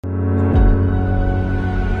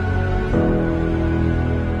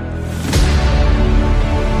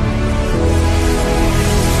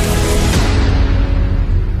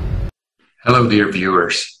Hello, dear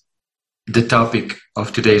viewers. The topic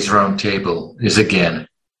of today's roundtable is again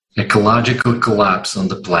ecological collapse on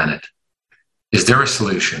the planet. Is there a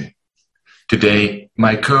solution? Today,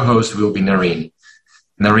 my co-host will be Nareen.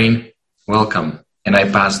 Nareen, welcome, and I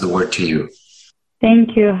pass the word to you.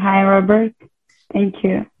 Thank you. Hi, Robert. Thank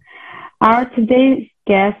you. Our today's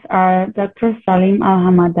guests are Dr. Salim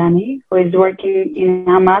Al-Hamadani, who is working in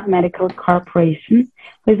Hamad Medical Corporation,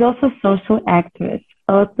 who is also a social activist,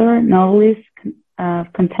 author, novelist,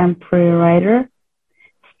 contemporary writer,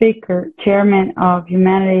 speaker, chairman of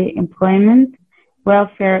Humanity Employment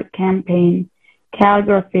Welfare Campaign,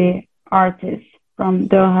 calligraphy artist from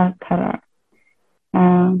Doha, Qatar.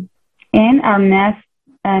 And our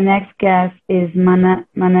next guest is Manel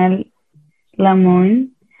Lamoun,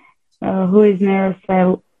 who is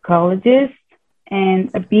neuropsychologist and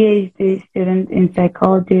a PhD student in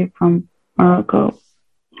psychology from Morocco.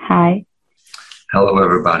 Hi. Hello,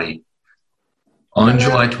 everybody. On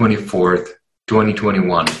July 24th,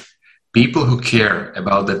 2021, people who care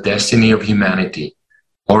about the destiny of humanity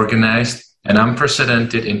organized an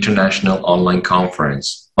unprecedented international online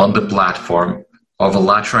conference on the platform of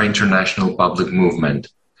ALLATRA International Public Movement.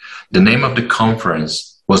 The name of the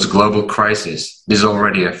conference was Global Crisis. This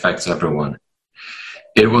already affects everyone.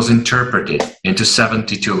 It was interpreted into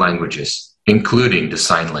 72 languages, including the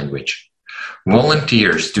sign language.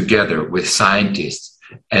 Volunteers, together with scientists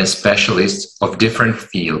and specialists of different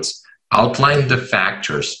fields, outlined the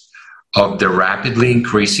factors of the rapidly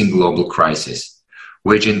increasing global crisis,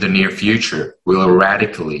 which in the near future will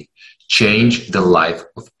radically change the life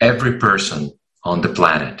of every person on the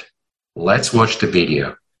planet. Let's watch the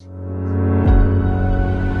video.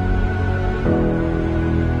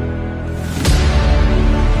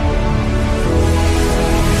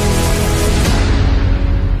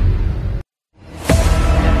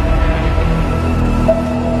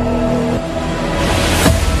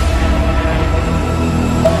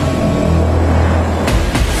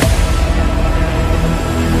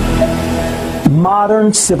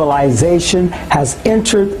 Modern civilization has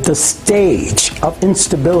entered the stage of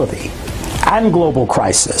instability and global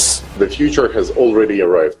crisis. The future has already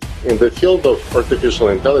arrived. In the field of artificial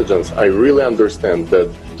intelligence, I really understand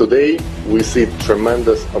that today we see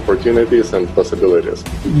tremendous opportunities and possibilities.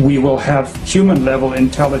 We will have human-level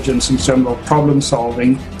intelligence in terms of problem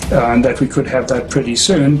solving, and that we could have that pretty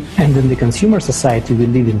soon. And in the consumer society we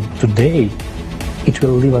live in today, it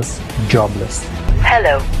will leave us jobless.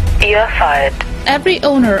 Hello, you are fired. Every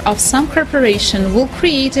owner of some corporation will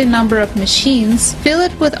create a number of machines, fill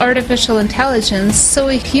it with artificial intelligence, so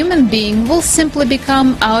a human being will simply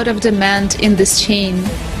become out of demand in this chain.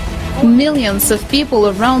 Millions of people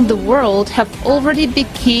around the world have already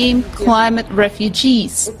become climate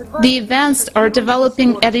refugees. The events are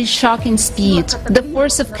developing at a shocking speed. The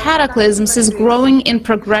force of cataclysms is growing in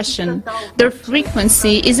progression. Their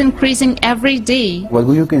frequency is increasing every day. What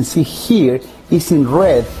you can see here is in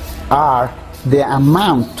red are the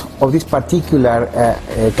amount of this particular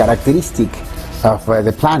characteristic of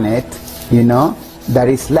the planet, that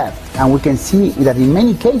is left. And we can see that in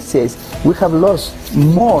many cases we have lost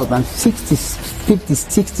more than 60, 50,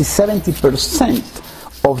 60,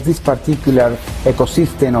 70% of this particular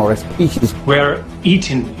ecosystem or species. We're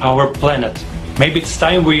eating our planet. Maybe it's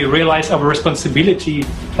time we realize our responsibility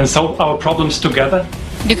and solve our problems together.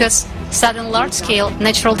 Because sudden large-scale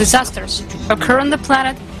natural disasters occur on the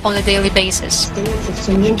planet on a daily basis.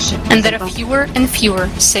 And there are fewer and fewer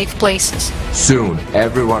safe places. Soon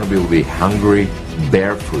everyone will be hungry,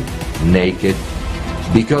 barefoot, naked.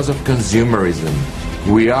 Because of consumerism,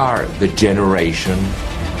 we are the generation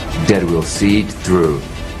that will see it through.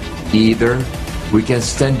 Either we can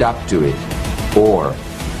stand up to it, or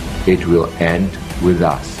it will end with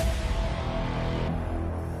us.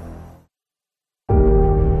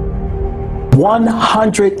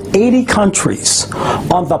 180 countries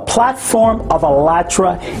on the platform of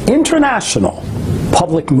ALLATRA International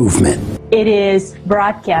Public Movement. It is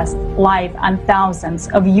broadcast live on thousands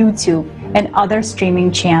of YouTube and other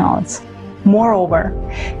streaming channels. Moreover,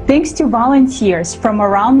 thanks to volunteers from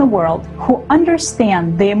around the world who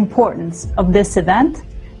understand the importance of this event,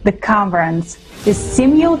 the conference is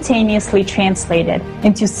simultaneously translated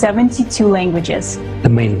into 72 languages. The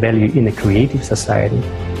main value in a creative society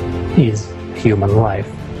is human life,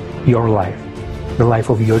 your life, the life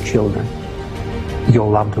of your children, your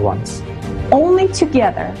loved ones. Only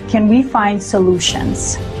together can we find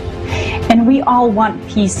solutions. And we all want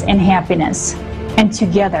peace and happiness. And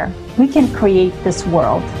together we can create this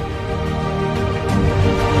world.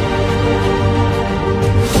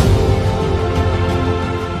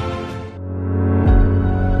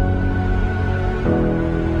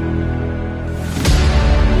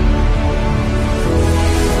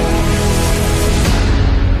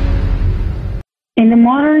 In the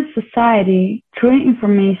modern society, true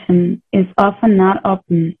information is often not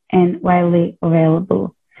open and widely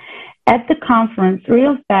available. At the conference,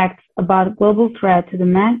 real facts about global threat to the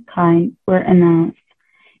mankind were announced.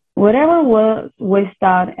 Whatever was voiced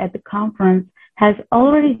out at the conference has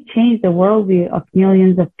already changed the worldview of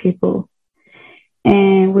millions of people.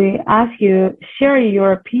 And we ask you, share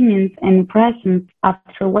your opinions and impressions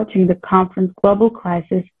after watching the conference. Global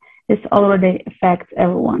crisis is already affects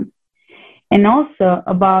everyone. And also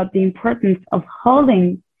about the importance of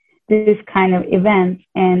holding this kind of events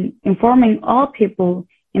and informing all people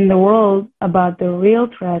in the world about the real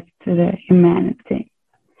threat to the humanity.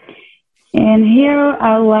 And here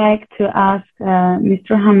I would like to ask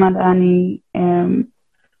Mr. Hamadani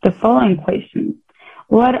the following question.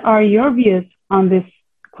 What are your views on this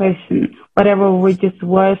question? Whatever we just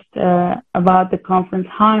watched about the conference,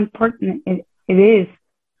 how important it is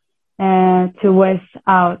to voice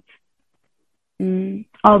out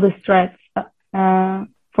all the threats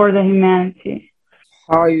for the humanity.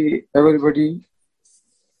 Hi, everybody.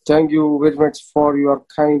 Thank you very much for your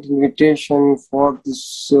kind invitation for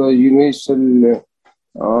this universal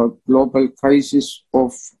global crisis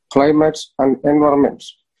of climate and environment.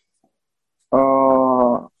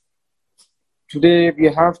 Today we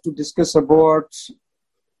have to discuss about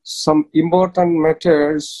some important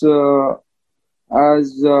matters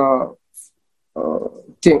as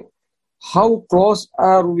thing. How close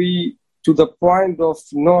are we to the point of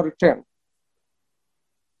no return?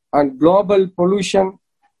 And global pollution,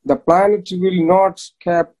 the planet will not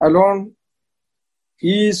cap alone.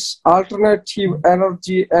 Is alternative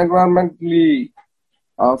energy environmentally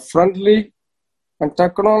friendly and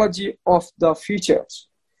technology of the future?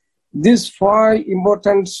 These 5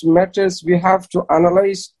 important matters we have to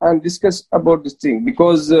analyze and discuss about this thing,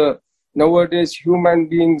 because nowadays human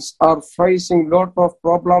beings are facing a lot of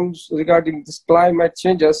problems regarding this climate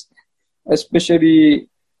changes, especially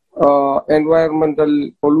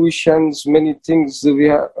environmental pollutions, many things we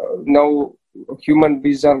have now human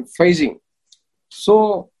beings are facing.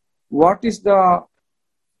 So what is the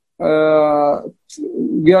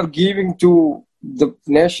we are giving to the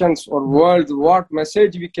nations or world, what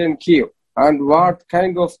message we can give and what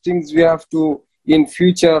kind of things we have to in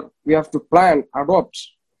future we have to plan,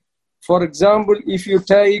 adopt. For example, if you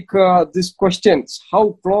take these questions,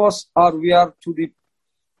 how close are we are to the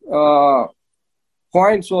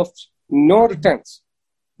points of no returns?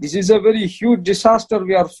 This is a very huge disaster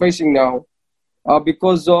we are facing now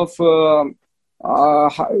because of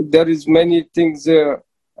there is many things,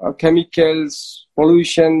 chemicals,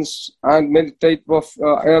 pollutions, and many type of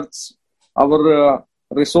earths. Our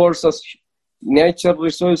resources, nature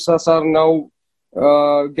resources are now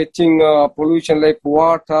getting pollution like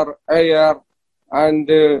water, air, and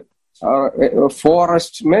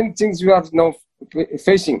forest. Many things we are now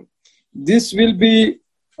facing. This will be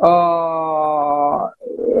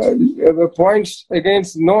points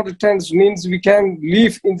against no returns, means we can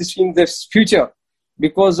live in this future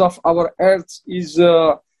because of our Earth is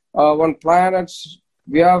one planet.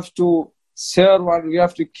 We have to serve and we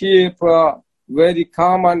have to keep very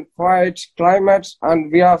calm and quiet climate,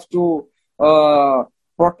 and we have to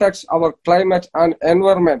protect our climate and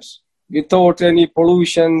environment without any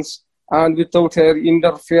pollutions and without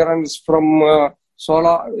interference from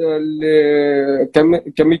solar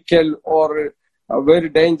chemical or very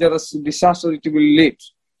dangerous disaster it will lead.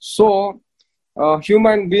 So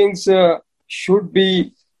human beings should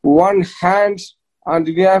be one hand, and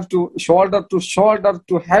we have to shoulder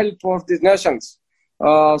to help of these nations.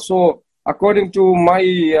 So according to my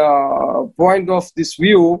point of this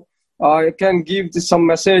view, I can give this some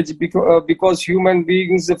message because human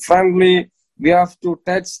beings are friendly. We have to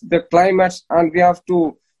touch the climate and we have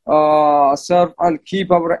to serve and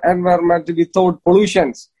keep our environment without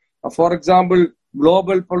pollutions. For example,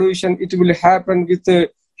 global pollution, it will happen with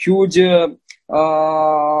huge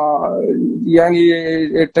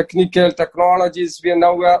technical technologies we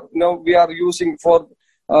are using for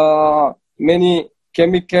many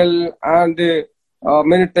chemical and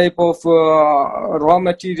many type of raw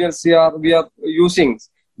materials we are using.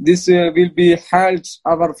 This will be held,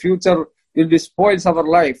 our future will be spoils our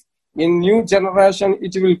life. In new generation,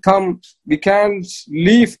 it will come. We can't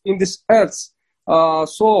live in this earth.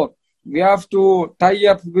 So we have to tie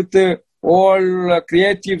up with all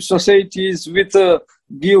creative societies with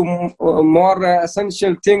give more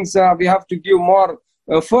essential things. We have to give more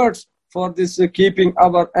effort for this keeping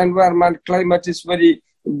our environment, climate is very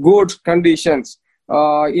good conditions.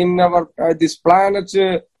 In our this planet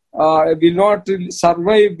will not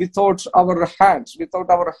survive without our hands, without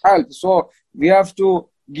our help. So we have to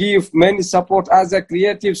give many support as a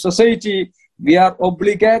creative society. we are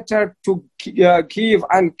obligated to give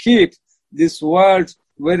and keep this world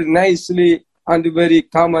very nicely and very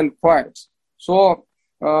calm and quiet. So,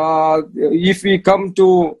 if we come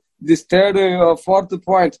to this fourth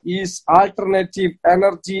point, is alternative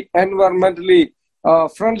energy environmentally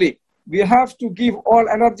friendly? We have to give all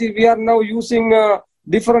energy. We are now using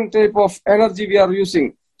different type of energy we are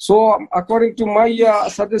using. So, according to my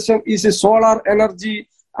suggestion, is a solar energy,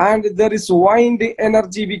 and there is wind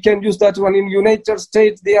energy. We can use that one. In United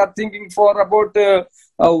States, they are thinking for about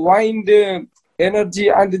wind energy,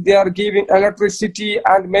 and they are giving electricity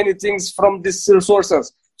and many things from these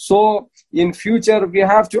resources. So in future, we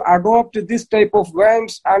have to adopt this type of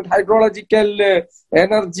winds and hydrological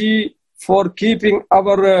energy for keeping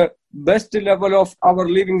our best level of our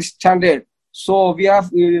living standard. So we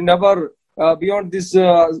have never beyond this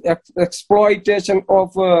exploitation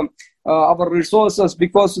of our resources,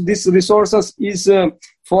 because these resources is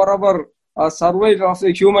for our survival of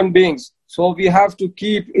the human beings. So we have to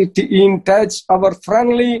keep it in touch, our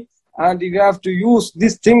friendly, and we have to use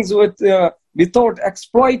these things with without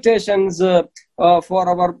exploitations for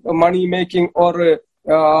our money making or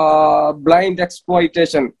blind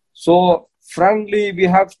exploitation. So friendly, we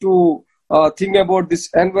have to think about this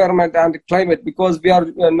environment and climate, because we are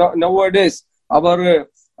nowadays our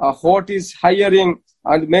hot is hiring,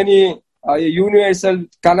 and many universal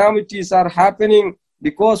calamities are happening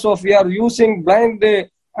because of we are using blind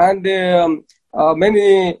and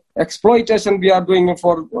many exploitation we are doing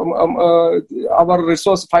for our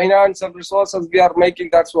resource, finance and resources we are making.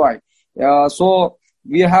 That's why. So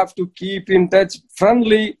we have to keep in touch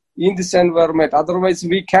friendly in this environment. Otherwise,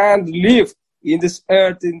 we can't live in this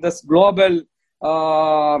earth, in this global.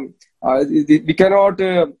 We cannot.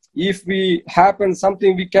 If we happen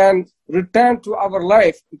something, we can return to our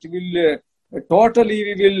life. It will totally.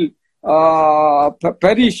 We will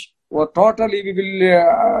perish. Or totally we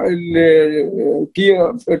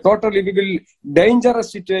will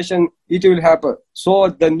dangerous situation it will happen. So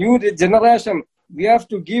the new generation, we have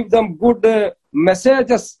to give them good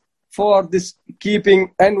messages for this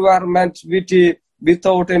keeping environment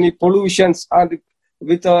without any pollutions and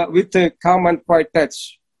with a calm and quiet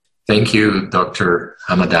touch. Thank you, Dr.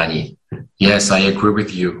 Hamadani. Yes, I agree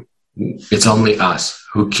with you. It's only us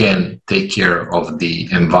who can take care of the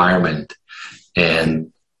environment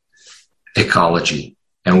and ecology,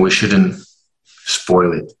 and we shouldn't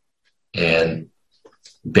spoil it. And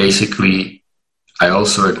basically, I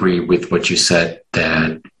also agree with what you said,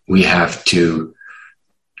 that we have to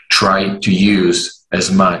try to use as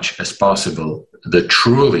much as possible the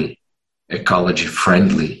truly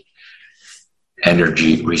ecology-friendly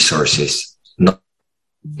energy resources.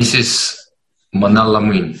 Mrs. Manal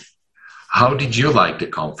Lamouine, how did you like the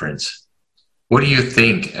conference? What do you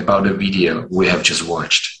think about the video we have just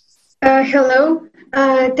watched? Hello.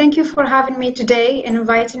 Thank you for having me today and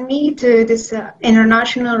inviting me to this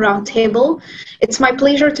international roundtable. It's my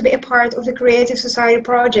pleasure to be a part of the Creative Society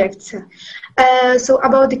project. So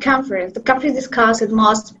about the conference discussed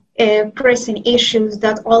most pressing issues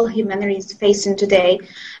that all humanity is facing today,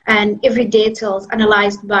 and every detail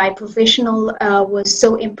analyzed by professional was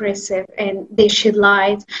so impressive, and they shed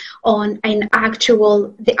light on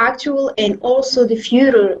the actual and also the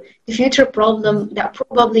future problem that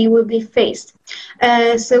probably will be faced.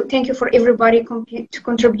 So thank you for everybody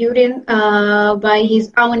contributing by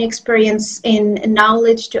his own experience and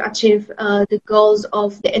knowledge to achieve the goals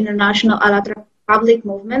of the International ALLATRA public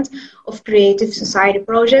movement of Creative Society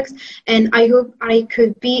projects, and I hope I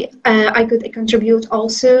could contribute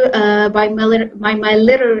also by my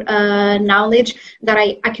little knowledge that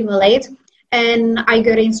I accumulate. And I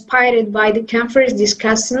got inspired by the conference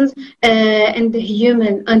discussions and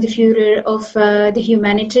the future of the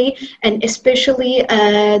humanity, and especially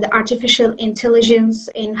the artificial intelligence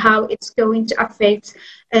and how it's going to affect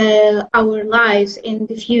our lives in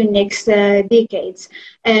the few next decades.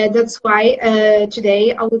 That's why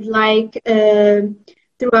today I would like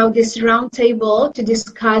throughout this roundtable to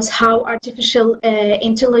discuss how artificial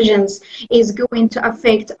intelligence is going to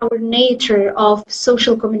affect our nature of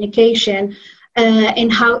social communication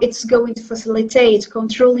and how it's going to facilitate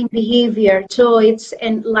controlling behavior, choice,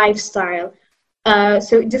 and lifestyle.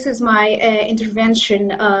 So this is my intervention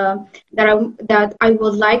that I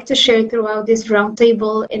would like to share throughout this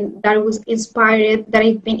roundtable, and that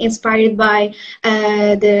I've been inspired by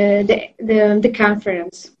the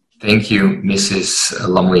conference. Thank you, Mrs.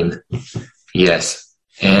 Lamouine. Yes,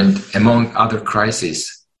 and among other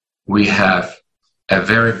crises, we have a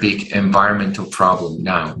very big environmental problem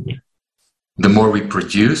now. The more we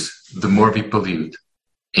produce, the more we pollute.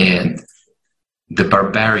 And the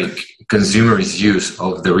barbaric consumerist use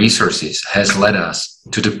of the resources has led us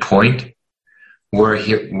to the point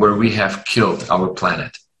where we have killed our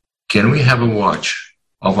planet. Can we have a watch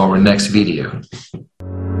of our next video?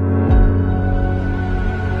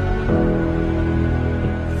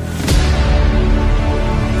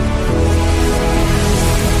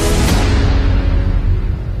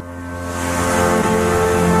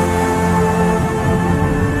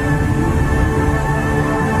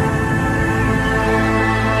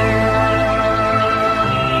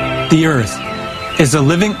 The Earth is a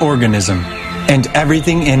living organism, and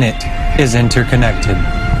everything in it is interconnected.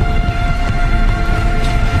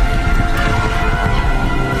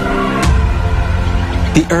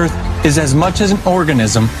 The Earth is as much as an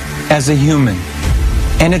organism as a human,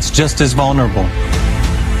 and it's just as vulnerable.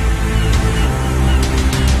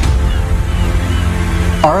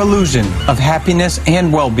 Our illusion of happiness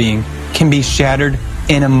and well-being can be shattered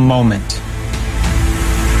in a moment.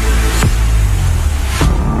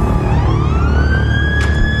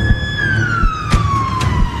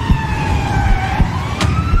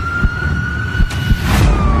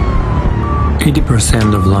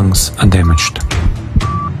 %80 of lungs are damaged.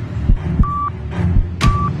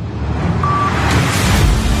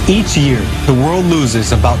 Each year, the world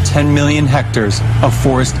loses about 10 million hectares of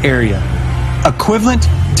forest area, equivalent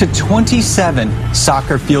to 27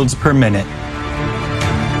 soccer fields per minute.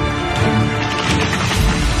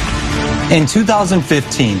 In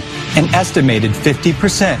 2015, an estimated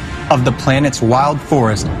 50% of the planet's wild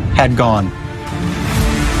forest had gone.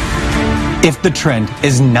 If the trend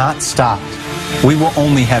is not stopped, we will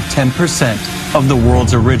only have 10% of the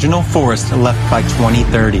world's original forest left by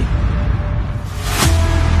 2030.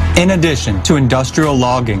 In addition to industrial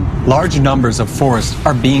logging, large numbers of forests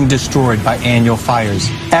are being destroyed by annual fires,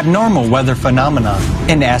 abnormal weather phenomena,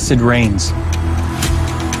 and acid rains.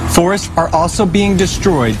 Forests are also being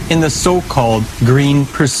destroyed in the so-called green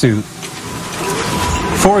pursuit.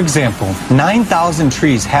 For example, 9,000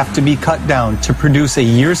 trees have to be cut down to produce a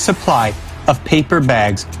year's supply of paper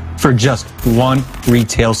bags for just one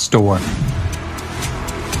retail store.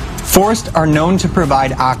 Forests are known to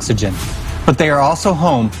provide oxygen, but they are also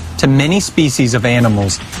home to many species of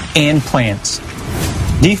animals and plants.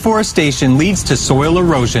 Deforestation leads to soil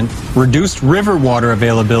erosion, reduced river water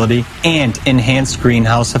availability, and enhanced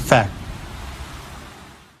greenhouse effect.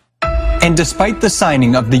 And despite the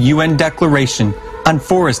signing of the UN Declaration on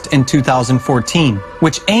Forest in 2014,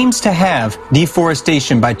 which aims to have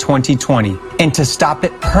deforestation by 2020 and to stop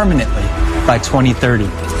it permanently by 2030.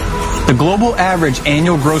 The global average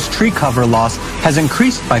annual gross tree cover loss has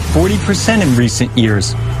increased by 40% in recent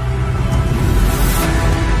years.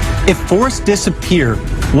 If forests disappear,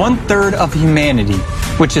 1/3 of humanity,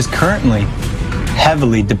 which is currently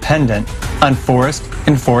heavily dependent on forest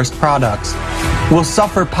and forest products, will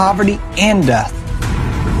suffer poverty and death.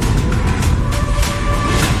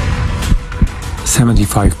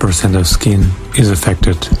 75% of skin is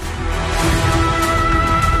affected.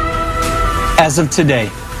 As of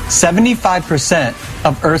today, 75%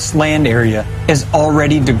 of Earth's land area is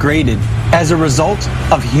already degraded as a result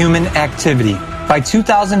of human activity. By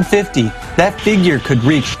 2050, that figure could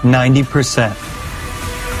reach 90%.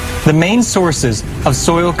 The main sources of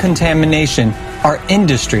soil contamination are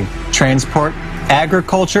industry, transport,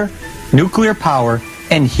 agriculture, nuclear power,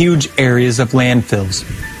 and huge areas of landfills.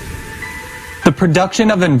 The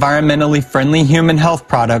production of environmentally friendly human health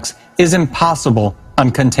products is impossible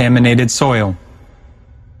on contaminated soil.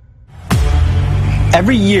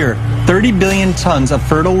 Every year, 30 billion tons of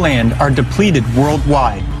fertile land are depleted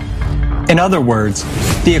worldwide. In other words,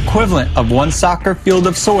 the equivalent of one soccer field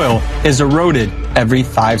of soil is eroded every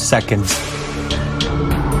 5 seconds.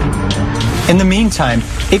 In the meantime,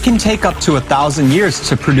 it can take up to 1,000 years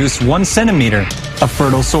to produce 1 centimeter of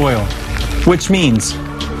fertile soil, which means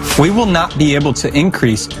we will not be able to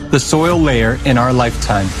increase the soil layer in our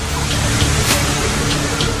lifetime.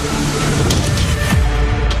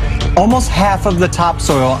 Almost half of the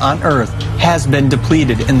topsoil on Earth has been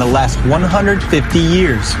depleted in the last 150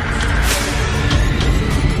 years.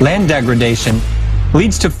 Land degradation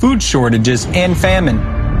leads to food shortages and famine.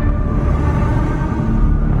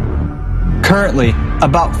 Currently,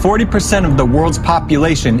 about 40% of the world's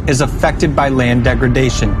population is affected by land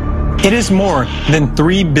degradation. It is more than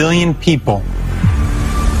 3 billion people.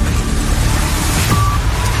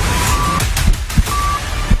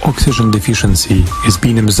 Oxygen deficiency is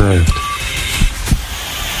being observed.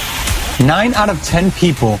 9 out of 10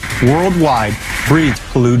 people worldwide breathe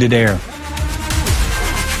polluted air.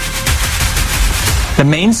 The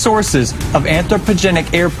main sources of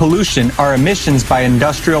anthropogenic air pollution are emissions by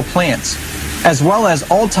industrial plants, as well as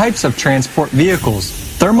all types of transport vehicles,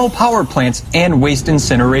 thermal power plants, and waste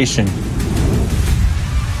incineration.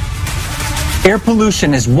 Air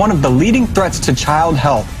pollution is one of the leading threats to child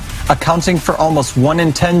health, accounting for almost 1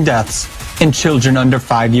 in 10 deaths in children under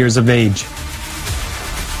 5 years of age.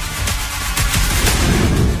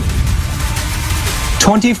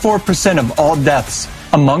 24% of all deaths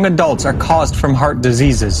among adults are caused from heart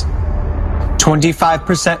diseases,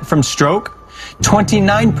 25% from stroke,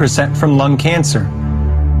 29% from lung cancer,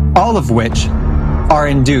 all of which are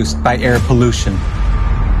induced by air pollution.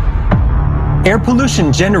 Air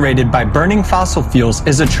pollution generated by burning fossil fuels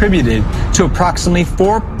is attributed to approximately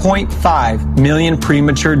 4.5 million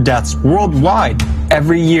premature deaths worldwide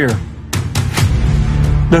every year.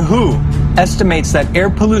 The WHO estimates that air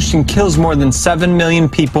pollution kills more than 7 million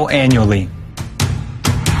people annually.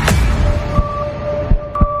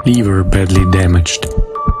 Liver badly damaged.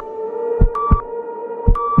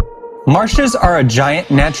 Marshes are a giant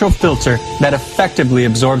natural filter that effectively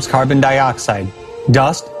absorbs carbon dioxide,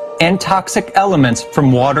 dust, and toxic elements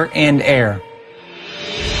from water and air.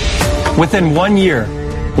 Within 1 year,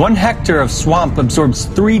 1 hectare of swamp absorbs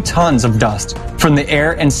 3 tons of dust from the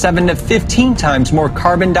air and 7 to 15 times more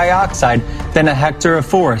carbon dioxide than a hectare of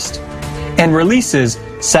forest, and releases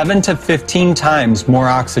 7 to 15 times more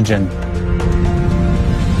oxygen.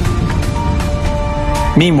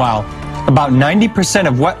 Meanwhile, about 90%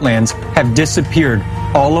 of wetlands have disappeared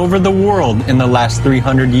all over the world in the last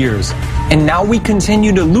 300 years, and now we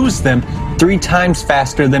continue to lose them 3 times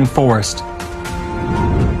faster than forest.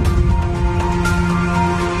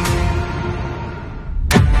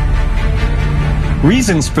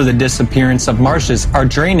 Reasons for the disappearance of marshes are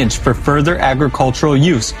drainage for further agricultural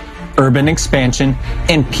use, urban expansion,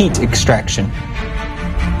 and peat extraction.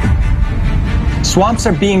 Swamps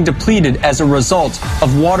are being depleted as a result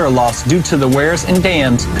of water loss due to the weirs and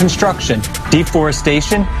dams, construction,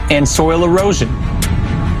 deforestation, and soil erosion.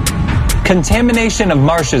 Contamination of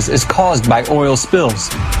marshes is caused by oil spills.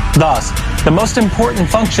 Thus, the most important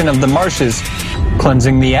function of the marshes,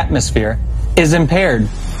 cleansing the atmosphere, is impaired.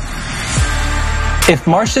 If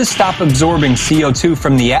marshes stop absorbing CO2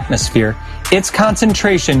 from the atmosphere, its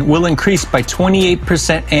concentration will increase by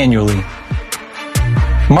 28% annually.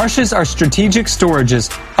 Marshes are strategic storages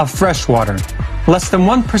of fresh water. Less than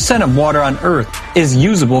 1% of water on Earth is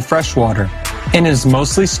usable fresh water and is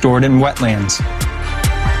mostly stored in wetlands.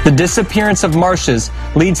 The disappearance of marshes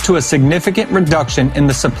leads to a significant reduction in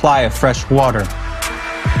the supply of fresh water.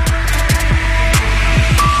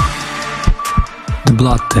 The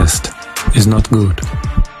blood test is not good.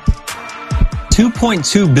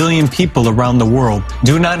 2.2 billion people around the world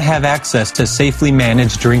do not have access to safely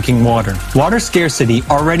managed drinking water. Water scarcity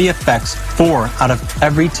already affects 4 out of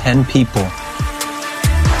every 10 people.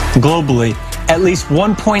 Globally, at least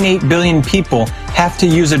 1.8 billion people have to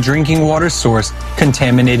use a drinking water source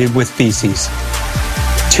contaminated with feces.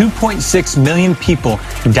 2.6 million people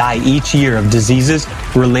die each year of diseases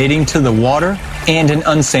relating to the water and an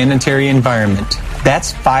unsanitary environment.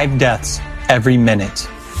 That's 5 deaths every minute.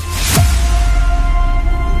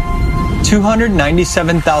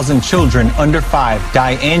 297,000 children under 5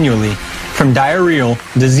 die annually from diarrheal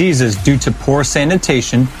diseases due to poor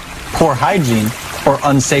sanitation, poor hygiene, or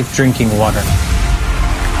unsafe drinking water.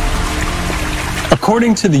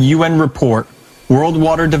 According to the UN report, World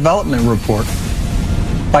Water Development Report,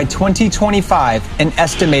 by 2025, an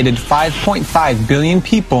estimated 5.5 billion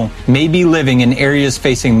people may be living in areas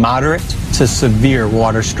facing moderate to severe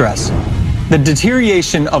water stress. The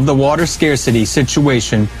deterioration of the water scarcity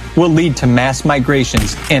situation will lead to mass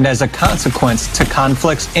migrations and, as a consequence, to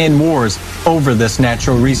conflicts and wars over this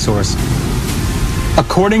natural resource.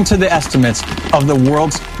 According to the estimates of the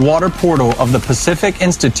World's Water Portal of the Pacific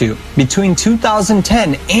Institute, between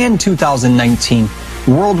 2010 and 2019,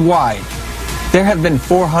 worldwide, there have been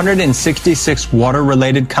 466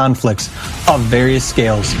 water-related conflicts of various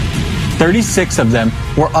scales. 36 of them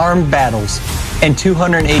were armed battles, and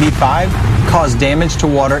 285 caused damage to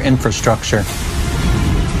water infrastructure.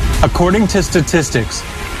 According to statistics,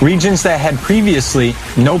 regions that had previously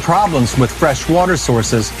no problems with fresh water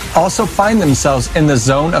sources also find themselves in the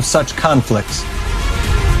zone of such conflicts.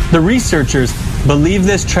 The researchers believe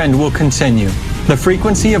this trend will continue. The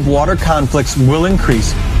frequency of water conflicts will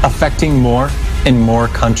increase, affecting more and more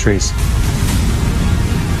countries.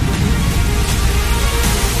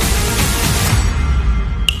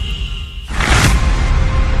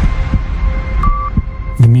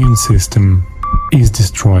 The immune system is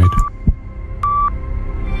destroyed.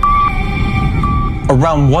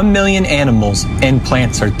 Around 1 million animals and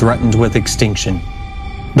plants are threatened with extinction.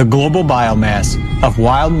 The global biomass of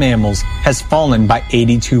wild mammals has fallen by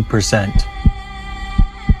 82%.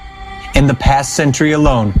 In the past century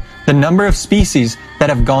alone, the number of species that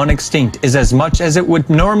have gone extinct is as much as it would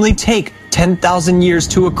normally take 10,000 years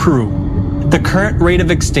to accrue. The current rate of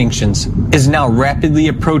extinctions is now rapidly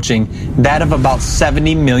approaching that of about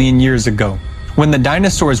 70 million years ago, when the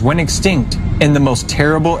dinosaurs went extinct in the most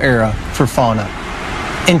terrible era for fauna.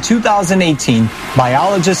 In 2018,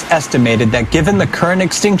 biologists estimated that given the current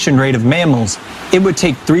extinction rate of mammals, it would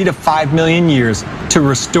take 3 to 5 million years to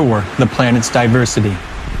restore the planet's diversity.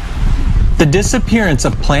 The disappearance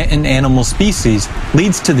of plant and animal species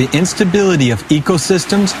leads to the instability of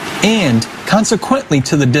ecosystems and, consequently,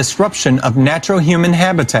 to the disruption of natural human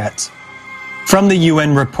habitats. From the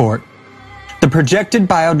UN report, the projected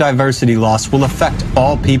biodiversity loss will affect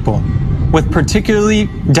all people, with particularly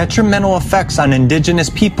detrimental effects on indigenous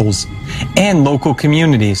peoples and local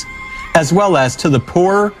communities, as well as to the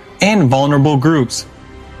poorer and vulnerable groups,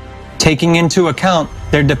 taking into account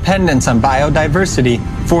their dependence on biodiversity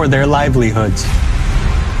for their livelihoods.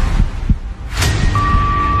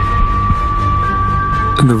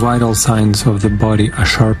 The vital signs of the body are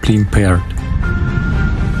sharply impaired.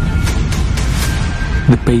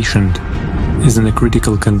 The patient is in a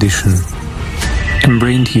critical condition, and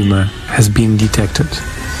brain tumor has been detected.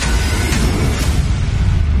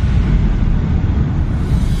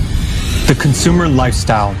 The consumer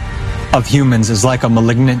lifestyle of humans is like a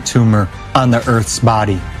malignant tumor on the Earth's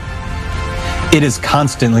body. It is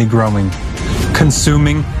constantly growing,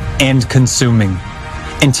 consuming and consuming,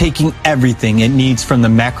 and taking everything it needs from the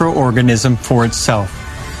macroorganism for itself.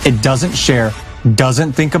 It doesn't share,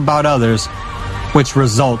 doesn't think about others, which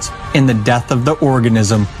results in the death of the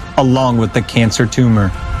organism along with the cancer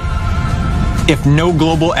tumor. If no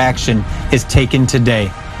global action is taken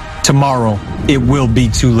today, tomorrow it will be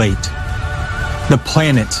too late. The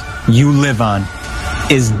planet you live on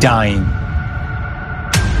is dying.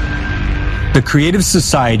 The Creative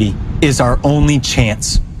Society is our only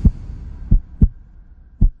chance.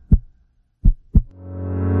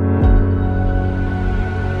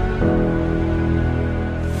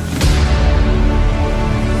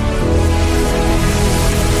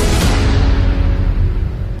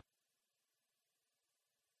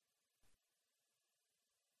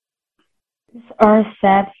 These are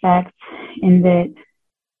sad facts indeed.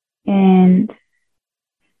 And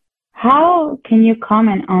how can you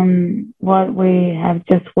comment on what we have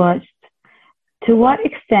just watched? To what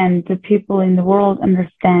extent do people in the world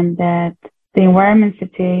understand that the environment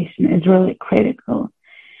situation is really critical?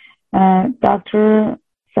 Dr.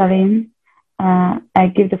 Salim,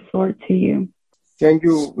 I give the floor to you. Thank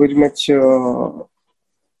you very much for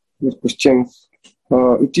the question.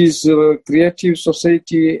 It is Creative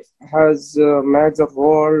Society has a major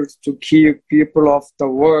role to give people of the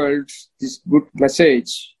world this good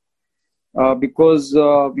message because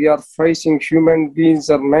we are facing, human beings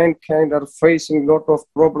or mankind are facing a lot of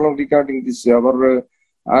problems regarding this.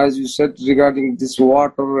 As you said, regarding this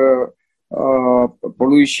water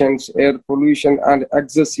pollution, air pollution, and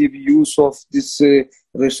excessive use of these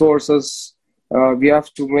resources. We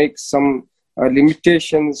have to make some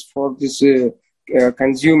limitations for this.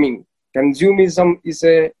 Consuming. Consumerism is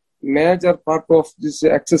a major part of this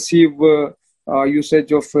excessive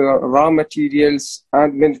usage of raw materials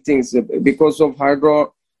and many things because of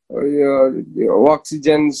oxygens,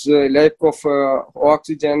 lack of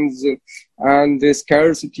oxygens, and the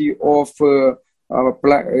scarcity of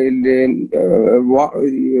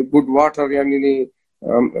good water.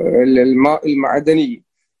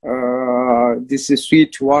 This is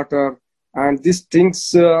sweet water. And these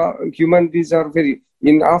things, human beings are very...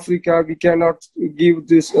 In Africa, we cannot give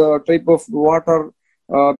this type of water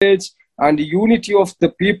and unity of the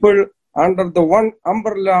people under the one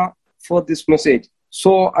umbrella for this message.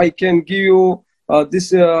 So I can give you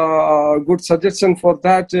this good suggestion for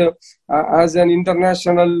that as an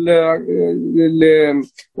international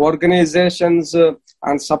organizations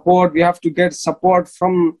and support. We have to get support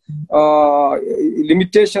from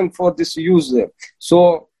limitation for this use.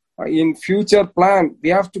 So in future plan, we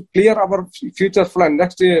have to clear our future plan.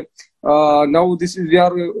 Next year, now this is, we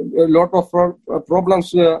are a lot of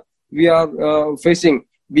problems we are facing.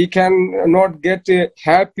 We can not get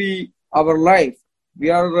happy our life.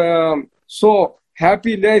 We are so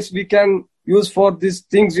happy lives we can use for these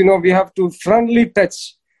things. We have to friendly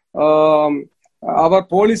touch. Our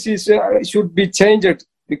policies should be changed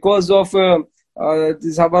because of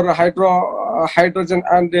this our hydrogen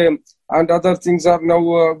and other things are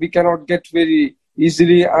now we cannot get very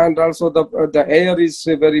easily, and also the air is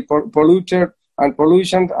very polluted and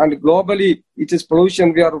pollution, and globally it is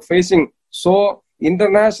pollution we are facing. So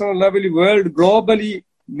international level, world, globally,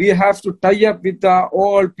 we have to tie up with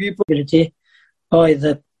all people. Or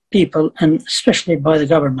the people, and especially by the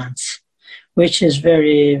governments, which is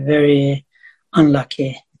very, very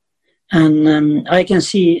unlucky. And I can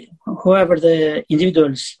see whoever the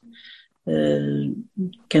individuals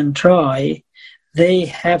can try, they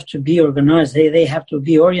have to be organized, they have to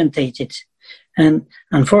be orientated. And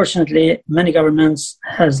unfortunately, many governments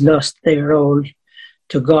has lost their role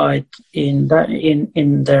to guide in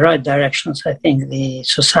the right directions. I think the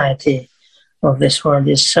society of this world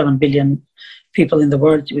is 7 billion people in the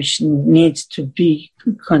world, which needs to be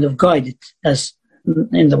kind of guided as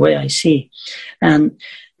in the way I see. And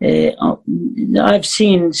I've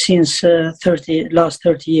seen since last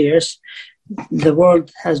 30 years, the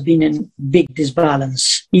world has been in big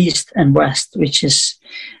disbalance, East and West, which is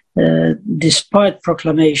despite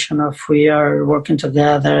proclamation of we are working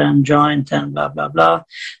together and joint and blah, blah, blah,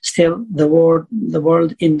 still the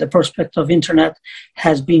world in the prospect of internet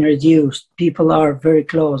has been reduced. People are very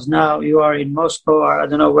close. Now you are in Moscow, or I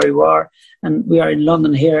don't know where you are, and we are in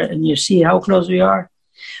London here, and you see how close we are.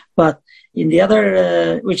 But in the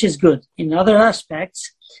other, which is good, in other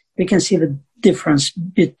aspects, we can see the difference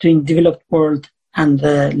between developed world and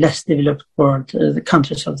the less developed world, the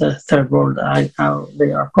countries of the third world, how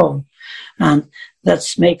they are called. And that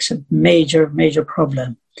makes a major, major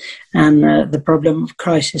problem. And the problem of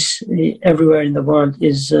crisis everywhere in the world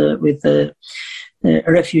is with the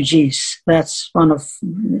refugees. That's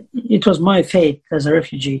it was my fate as a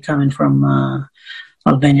refugee coming from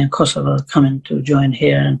Albania and Kosovo, coming to join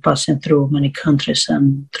here and passing through many countries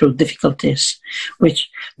and through difficulties, which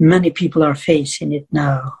many people are facing it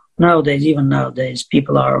now. Even nowadays,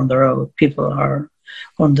 people are on the road, people are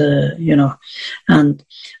on the, and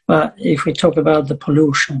if we talk about the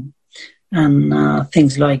pollution and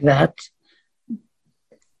things like that,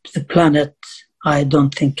 the planet, I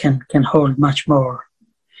don't think can hold much more.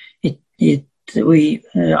 I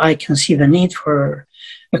can see the need for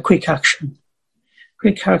a quick action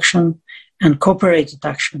and cooperated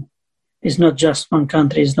action. It's not just one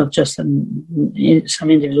country, it's not just some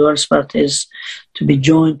individuals, but is to be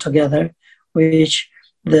joined together, which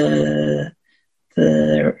the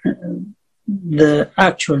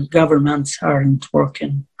actual governments aren't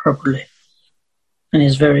working properly. And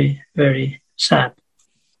it's very, very sad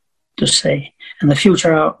to say. And the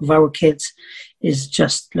future of our kids is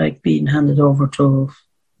just like being handed over to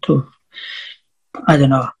I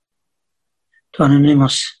don't know, to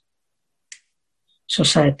anonymous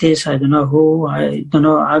societies. I don't know who. I don't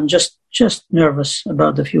know. I'm just nervous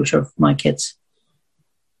about the future of my kids,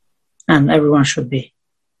 and everyone should be.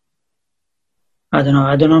 I don't know.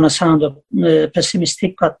 I don't want to sound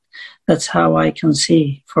pessimistic, but that's how I can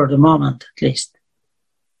see for the moment, at least.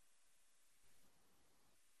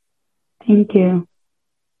 Thank you.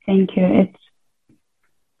 It's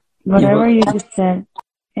whatever you just said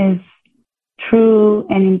is true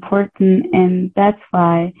and important, and that's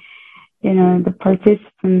why the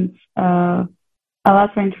participants of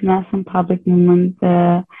Allatra International Public Movement,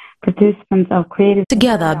 the participants of Creative...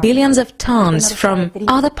 Together, billions of tons from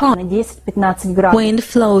other parts, wind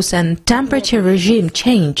flows and temperature regime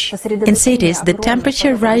change. In cities, the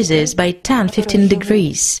temperature rises by 10-15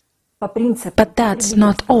 degrees. But that's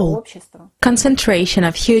not all. Concentration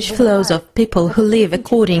of huge flows of people who live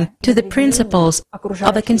according to the principles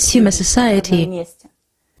of a consumer society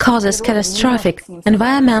causes catastrophic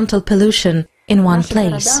environmental pollution in one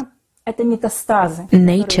place.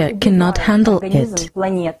 Nature cannot handle it.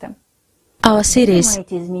 Our cities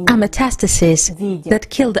are metastases that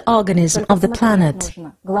kill the organism of the planet.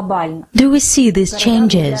 Do we see these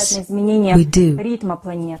changes? We do.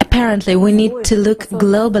 Apparently, we need to look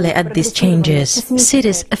globally at these changes.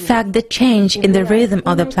 Cities affect the change in the rhythm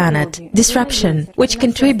of the planet, disruption, which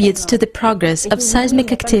contributes to the progress of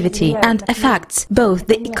seismic activity and affects both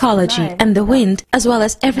the ecology and the wind, as well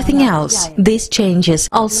as everything else. These changes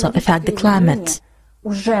also affect the climate.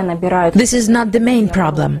 This is not the main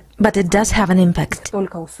problem, but it does have an impact.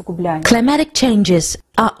 Climatic changes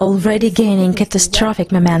are already gaining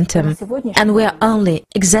catastrophic momentum, and we are only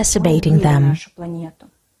exacerbating them.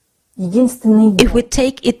 If we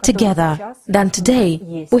take it together, then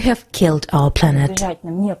today we have killed our planet.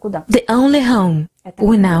 The only home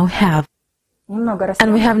we now have,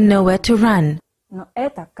 and we have nowhere to run.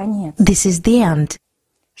 This is the end.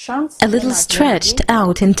 A little stretched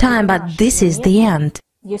out in time, but this is the end.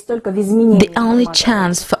 The only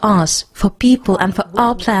chance for us, for people and for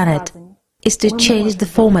our planet, is to change the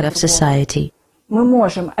format of society.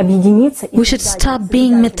 We should stop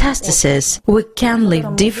being metastases. We can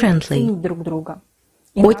live differently.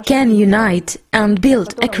 We can unite and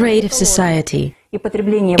build a creative society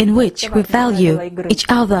in which we value each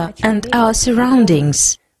other and our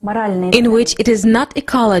surroundings. in which it is not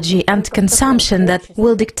ecology and consumption that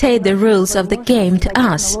will dictate the rules of the game to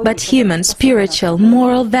us, but human, spiritual,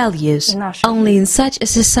 moral values. Only in such a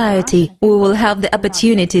society we will have the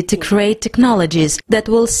opportunity to create technologies that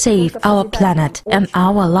will save our planet and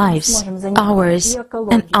our lives, ours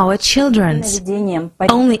and our children's.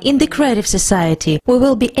 Only in the creative society we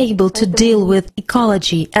will be able to deal with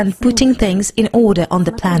ecology and putting things in order on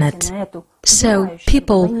the planet. So,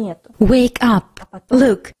 people, wake up,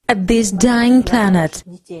 look at this dying planet,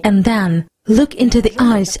 and then look into the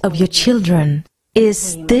eyes of your children.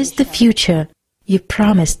 Is this the future you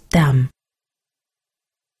promised them?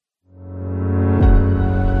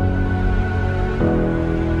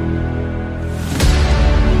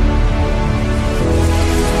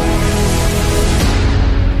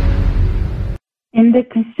 In the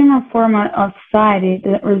consumer format of society,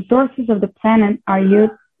 the resources of the planet are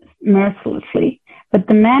used mercilessly, but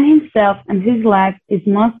the man himself and his life is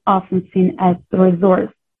most often seen as the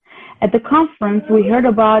resource. At the conference, we heard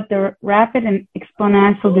about the rapid and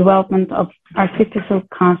exponential development of artificial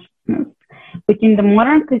consciousness, which in the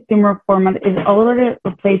modern consumer format is already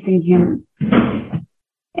replacing humans.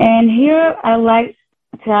 And here I'd like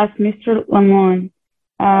to ask Mr. Lamont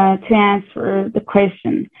to answer the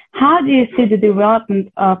question, how do you see the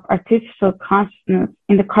development of artificial consciousness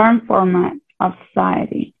in the current format of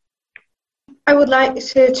society? I would like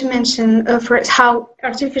to mention first how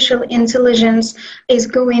artificial intelligence is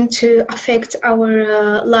going to affect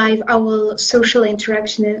our life, our social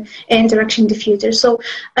interaction in the future. So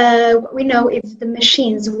we know if the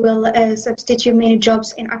machines will substitute many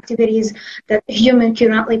jobs in activities that human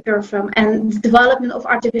currently perform, and the development of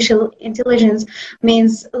artificial intelligence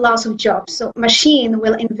means loss of jobs. So machine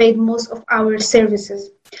will invade most of our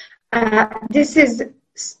services.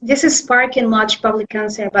 This is sparking much public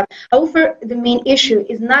concern, but however, the main issue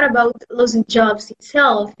is not about losing jobs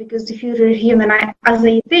itself, because the future human, as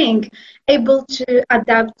I think, able to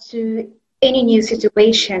adapt to any new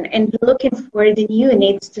situation and looking for the new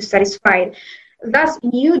needs to satisfy. Thus,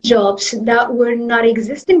 new jobs that were not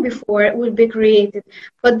existing before will be created.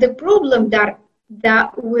 But the problem that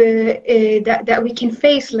we can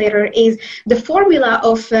face later is the formula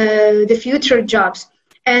of the future jobs.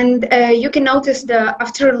 And you can notice that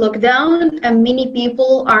after lockdown, many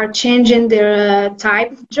people are changing their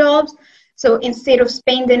type of jobs. So instead of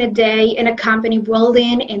spending a day in a company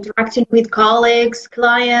building, interacting with colleagues,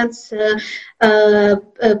 clients,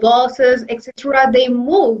 bosses, etc., they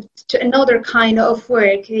moved to another kind of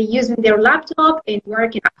work, using their laptop and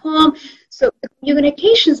working at home. So the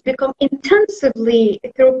communications become intensively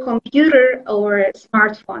through computer or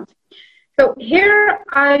smartphones. So here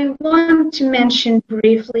I want to mention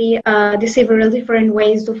briefly the several different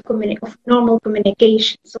ways of normal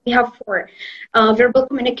communication. So we have four. Verbal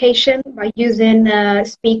communication by using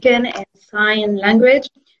speaking and sign language.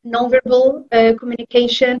 Non-verbal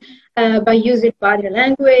communication by using body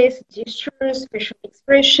language, gestures, facial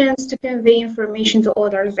expressions to convey information to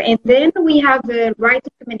others. And then we have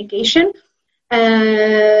written communication.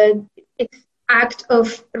 It's act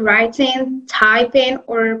of writing, typing,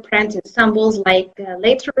 or printing symbols like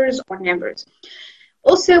letters or numbers.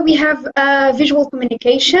 Also, we have visual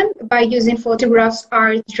communication by using photographs,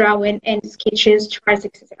 art, drawing, and sketches, charts,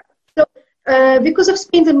 etc. So, because of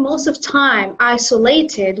spending most of time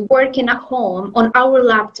isolated, working at home on our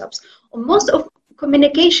laptops, most of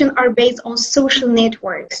communication are based on social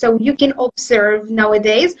networks. So you can observe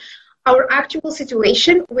nowadays our actual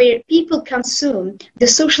situation where people consume the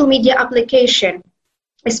social media application,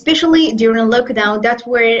 especially during lockdown,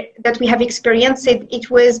 that we have experienced it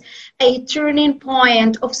was a turning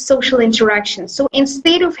point of social interaction. So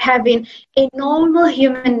instead of having a normal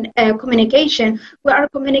human communication, we are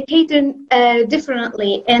communicating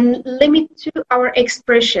differently and limit to our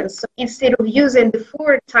expressions. So instead of using the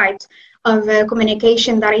four types of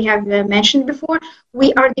communication that I have mentioned before,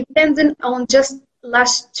 we are dependent on just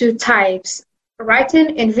last two types,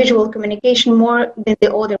 written and visual communication, more than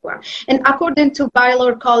the other one. And according to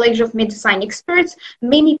Baylor College of Medicine experts,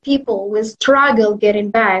 many people will struggle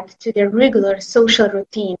getting back to their regular social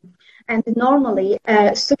routine. And normally,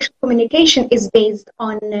 social communication is based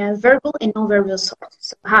on verbal and non-verbal sources.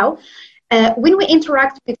 So how? When we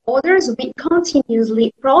interact with others, we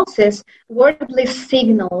continuously process wordless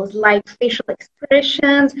signals like facial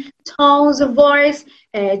expressions, tones of voice,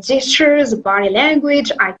 gestures, body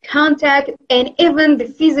language, eye contact, and even the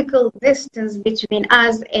physical distance between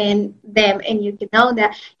us and them. And you can know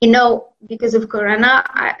that, because of Corona,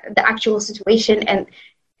 the actual situation and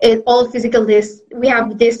all physical we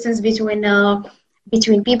have distance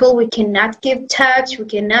between people. We cannot give touch. We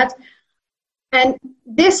cannot. And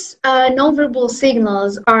these nonverbal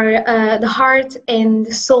signals are the heart and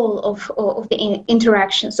the soul of the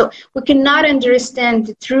interaction. So we cannot understand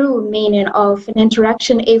the true meaning of an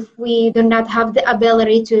interaction if we do not have the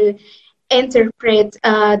ability to interpret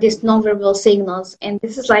these nonverbal signals. And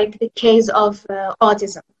this is like the case of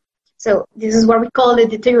autism. So this is what we call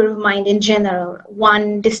the theory of mind in general,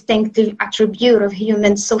 one distinctive attribute of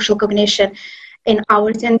human social cognition in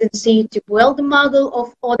our tendency to build the model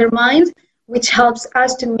of other minds, which helps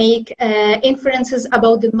us to make inferences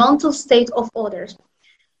about the mental state of others.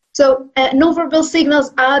 So nonverbal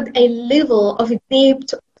signals add a level of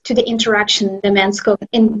depth to the interaction,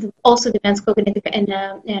 also demands cognitive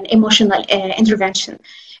and emotional intervention.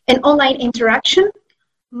 In online interaction,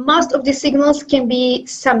 most of the signals can be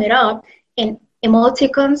summed up in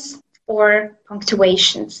emoticons or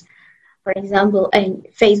punctuations. For example, in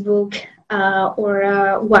Facebook or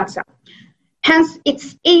WhatsApp. Hence,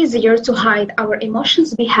 it's easier to hide our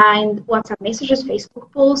emotions behind WhatsApp messages,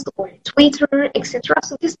 Facebook posts, or Twitter, etc.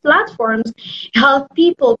 So these platforms help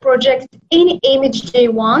people project any image they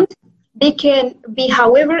want. They can be,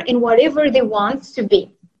 however, in whatever they want to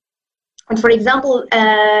be. And for example,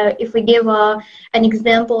 if we give an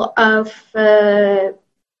example of a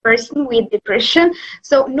person with depression,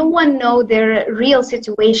 so no one knows their real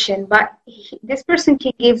situation, but this person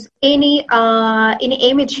can give any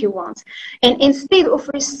image he wants. And instead of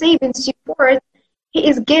receiving support, he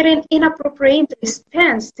is getting inappropriate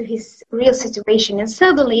response to his real situation. And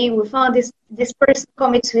suddenly we found this person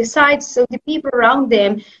commit suicide, so the people around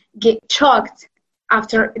them get shocked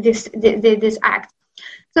after this act.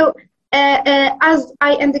 So as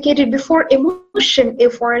I indicated before, emotion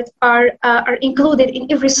efforts are included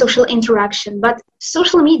in every social interaction, but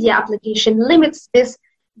social media application limits these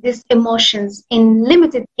emotions in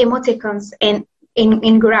limited emoticons and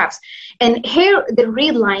in graphs. And here the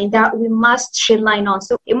red line that we must shed light on.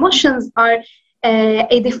 So emotions are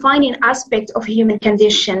a defining aspect of human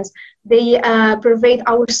conditions. They pervade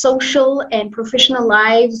our social and professional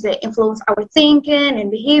lives, they influence our thinking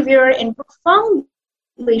and behavior, and profoundly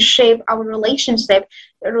shape our relationships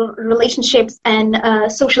and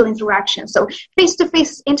social interactions. So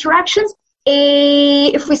face-to-face interactions,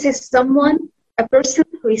 if we see someone, a person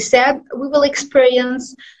who is sad, we will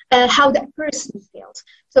experience how that person feels.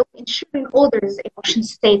 So ensuring others' emotion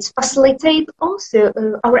states facilitate also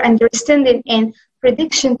our understanding and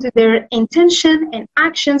prediction to their intention and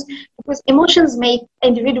actions, because emotions make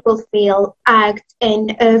individuals feel, act,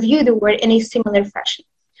 and view the world in a similar fashion.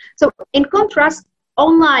 So in contrast,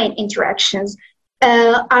 online interactions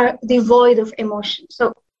are devoid of emotion.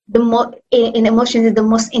 So in emotion is the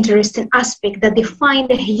most interesting aspect that defines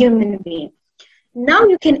a human being. Now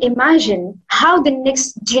you can imagine how the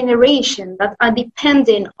next generation that are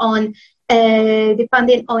dependent on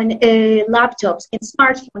laptops and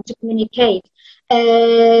smartphones to communicate,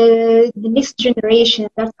 the next generation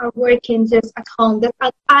that are working just at home, that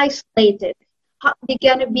are isolated, how they're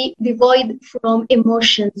gonna be devoid from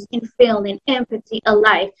emotions and feeling, empathy,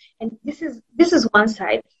 alive. And this is one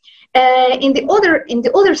side. In the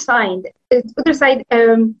other side,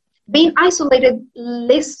 being isolated,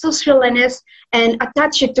 less socialness, and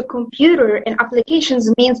attached to computer and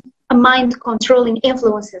applications means a mind controlling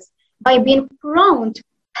influences. By being prone to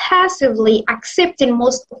passively accepting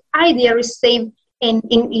most of ideas received in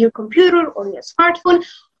your computer or your smartphone,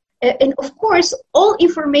 and of course, all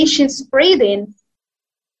information spreading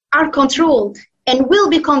are controlled and will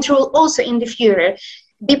be controlled also in the future,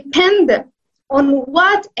 depend on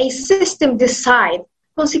what a system decides.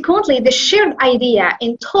 Consequently, the shared idea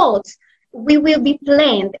and thoughts will be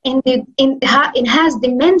planned and it has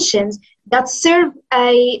dimensions that serve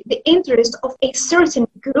the interest of a certain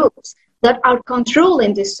groups that are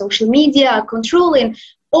controlling this social media, controlling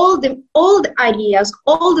all the ideas,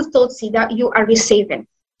 all the thoughts that you are receiving.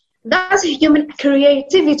 Thus, human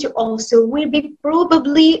creativity also will be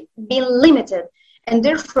probably be limited, and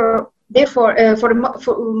therefore,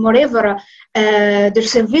 moreover, the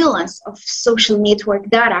surveillance of social network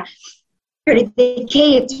data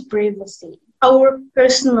eradicate privacy, our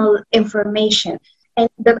personal information, and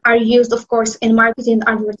that are used, of course, in marketing,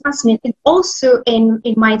 advertisement, and also in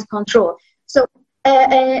mind control. So,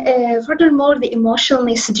 furthermore, the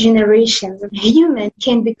emotionless generations of human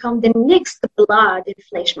can become the next blood and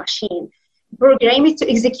flesh machine, programmed to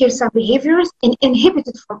execute some behaviors and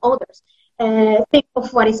inhibited from others. Think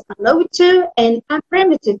of what is allowed to and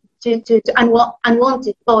unpermitted to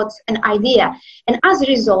unwanted thoughts and idea. And as a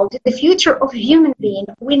result, the future of human being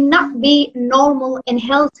will not be normal and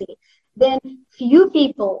healthy. Then few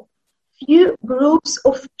groups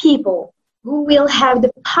of people who will have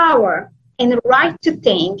the power and the right to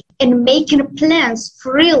think and making plans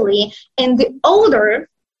freely, and the other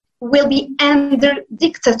will be under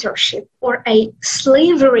dictatorship or a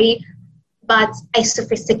slavery, but a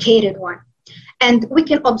sophisticated one. And we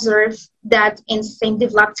can observe that in some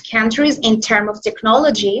developed countries, in terms of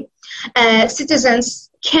technology, citizens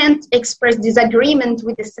can't express disagreement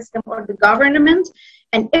with the system or the government,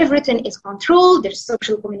 and everything is controlled, their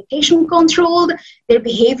social communication controlled, their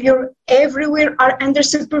behavior everywhere are under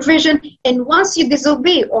supervision. And once you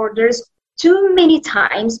disobey orders too many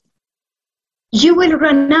times, you will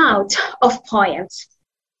run out of points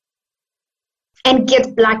and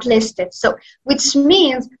get blacklisted. So, which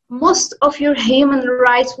means most of your human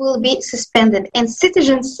rights will be suspended and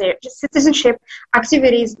citizenship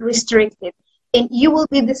activities restricted. And you will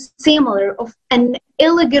be the similar of an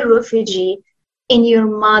illegal refugee in your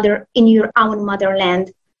own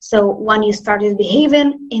motherland. So when you started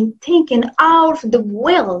behaving and thinking out of the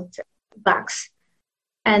world box.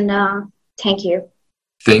 And thank you.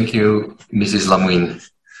 Thank you, Mrs. Lamouine.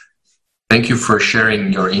 Thank you for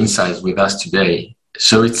sharing your insights with us today.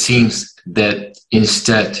 So it seems that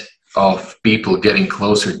instead of people getting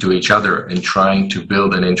closer to each other and trying to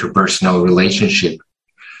build an interpersonal relationship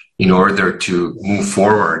in order to move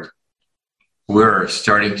forward, we're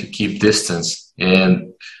starting to keep distance,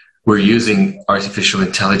 and we're using artificial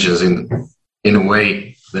intelligence in a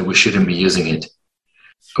way that we shouldn't be using it.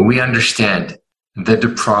 We understand that the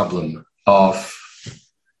problem of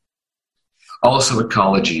also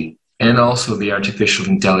ecology and also the artificial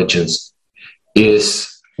intelligence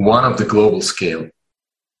is one of the global scale.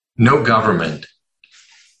 No government,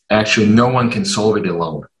 actually no one can solve it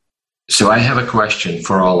alone. So I have a question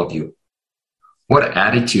for all of you. What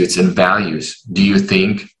attitudes and values do you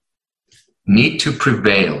think need to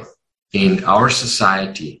prevail in our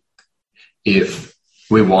society if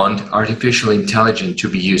we want artificial intelligence to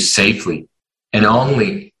be used safely and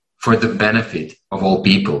only for the benefit of all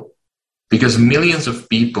people? Because millions of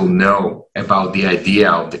people know about the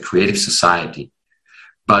idea of the creative society,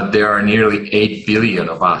 but there are nearly 8 billion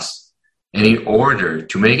of us. And in order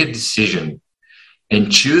to make a decision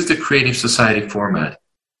and choose the creative society format,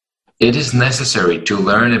 it is necessary to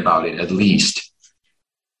learn about it at least.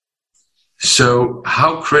 So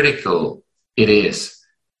how critical it is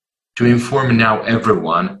to inform now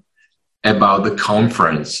everyone about the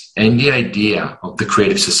conference and the idea of the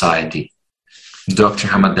creative society. Dr.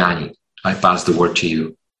 Hamadani, I pass the word to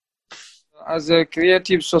you. As a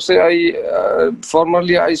creative society,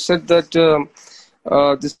 formerly I said that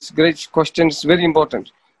this great question is very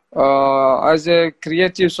important. As a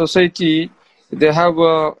creative society, they have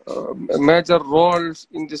major roles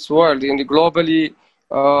in this world. And globally,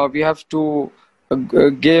 we have to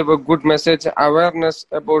give a good message, awareness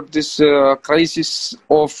about this crisis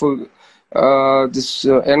of this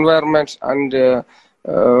environment and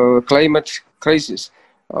climate crisis.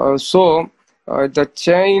 So the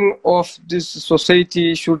chain of this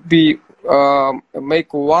society should be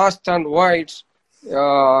make vast and wide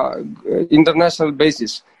international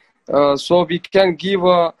basis. So we can give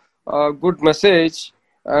a good message,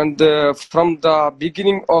 and from the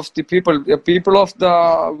beginning of the people of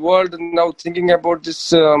the world now thinking about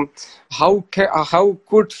this, how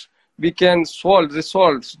could we can resolve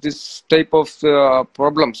this type of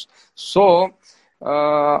problems. So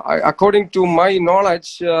according to my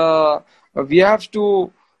knowledge, we have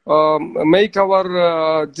to make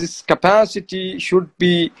our this capacity should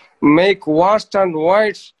be make vast and wide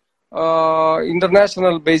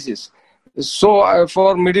international basis. So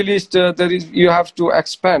for Middle East, you have to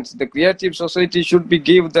expand. The creative society should be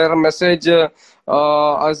give their message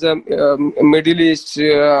as a Middle East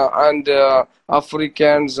and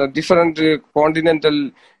Africans, different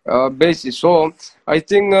continental basis. So I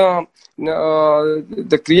think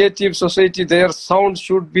the creative society, their sound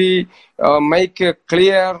should be make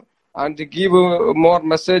clear and give more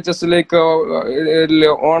messages like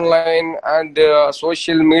online and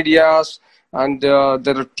social medias and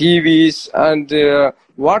there are TVs and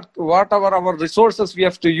whatever our resources we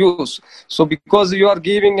have to use. So because you are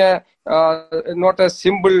giving a not a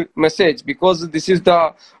simple message, because this is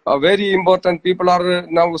the very important. People are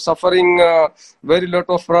now suffering very lot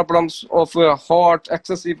of problems of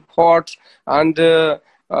excessive hot and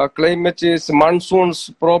climate is monsoons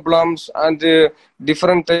problems and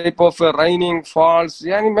different type of raining falls,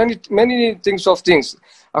 many things.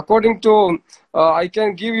 According to I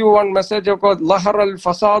can give you one message called Lahar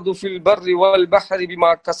al-Fasadu fil barri wal bahri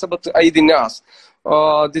bima kasabat aydin nas.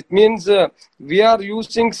 That means we are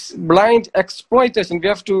using blind exploitation. We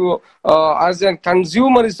have to, as a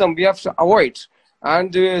consumerism, we have to avoid.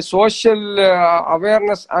 And social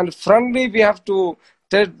awareness and friendly, we have to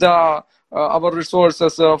take the our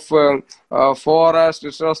resources of forest,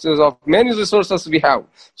 resources of many resources we have.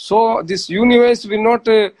 So this universe will not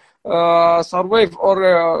survive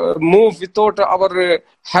or move without our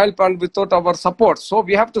help and without our support. So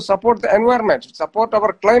we have to support the environment, support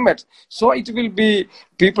our climate. So it will be,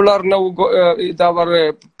 people are now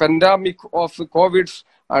our pandemic of COVID,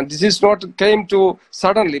 and this is not came to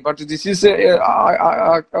suddenly, but this is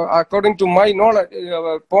according to my knowledge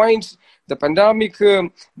points. The pandemic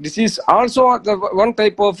disease also the one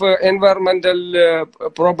type of environmental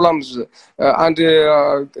problems and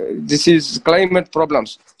this is climate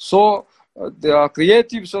problems. So the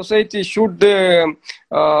creative society should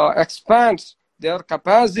expand their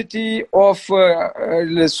capacity of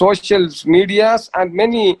social medias, and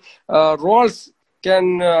many roles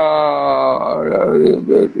can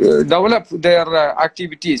develop their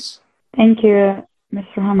activities. Thank you,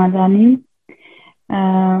 Mr. Hamadani.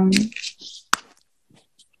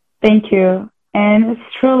 Thank you. And it's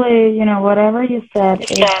truly, whatever you said,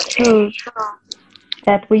 it's true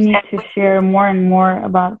that we need to share more and more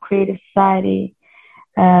about creative society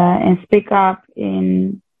and speak up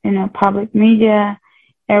in public media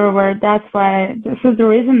everywhere. That's why this is the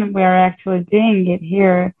reason we are actually doing it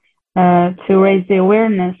here, to raise the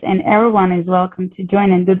awareness, and everyone is welcome to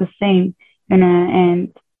join and do the same.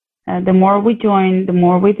 And the more we join, the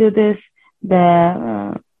more we do this,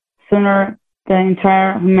 the sooner the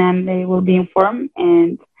entire humanity will be informed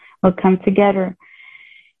and will come together.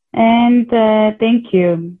 And thank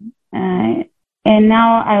you. And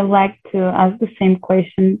now I would like to ask the same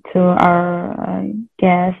question to our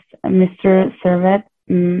guest, Mr. Servet.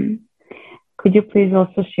 Could you please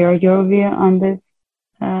also share your view on this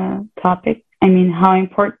topic? I mean, how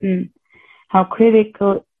important, how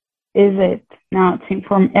critical is it now to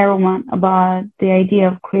inform everyone about the idea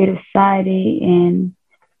of creative society, and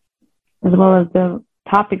as well as the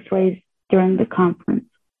topics raised during the conference?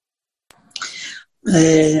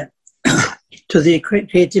 To the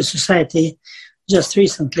creative society, just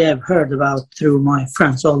recently I've heard about through my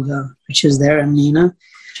friends Olga, which is there, and Nina,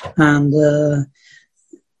 and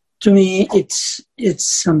to me it's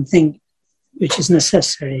something which is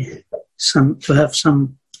necessary, to have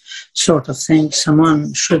some sort of thing.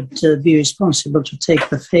 Someone should be responsible to take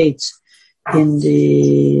the fate in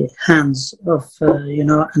the hands of,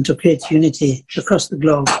 and to create unity across the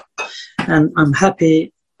globe. And I'm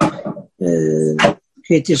happy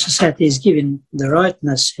Creative Society is giving the right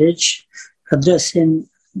message, addressing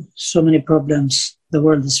so many problems the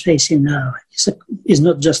world is facing now. It's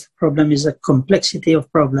not just a problem, it's a complexity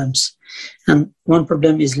of problems. And one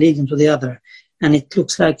problem is leading to the other. And it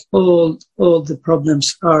looks like all the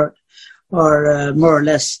problems are more or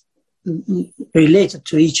less related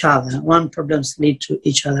to each other. One problems lead to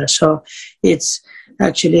each other. So it's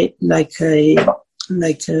actually like a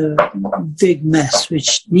big mess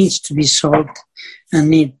which needs to be solved, and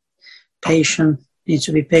need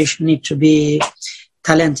to be patient, need to be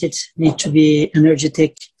talented, need to be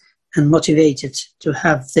energetic and motivated to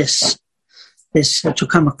have this to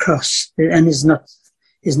come across. And it's not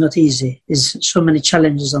easy. There's so many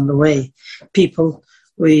challenges on the way.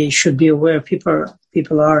 We should be aware,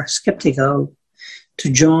 people are skeptical to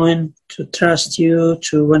join, to trust you,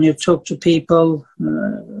 to when you talk to people.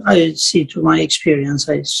 I see to my experience,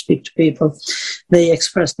 I speak to people, they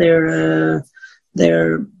express their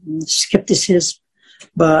skepticism,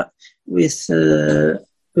 but with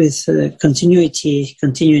continuity,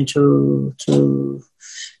 continuing to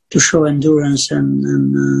show endurance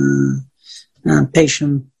and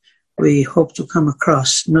patience, we hope to come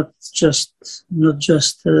across not just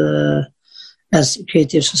as a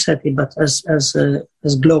creative society, but as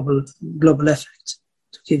global effect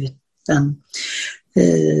to give it. And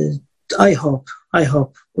I hope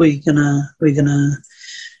we're gonna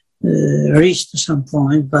reach to some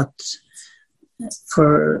point. But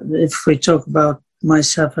if we talk about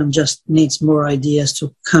myself, and just needs more ideas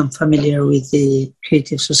to become familiar with the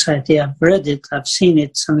creative society. I've read it, I've seen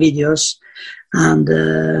it, some videos, and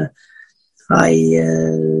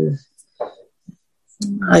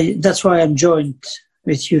that's why I'm joined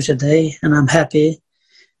with you today, and I'm happy,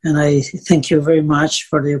 and I thank you very much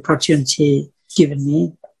for the opportunity given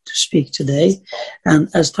me to speak today. And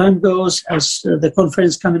as time goes, as the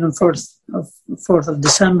conference coming on 4th of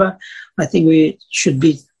December, I think we should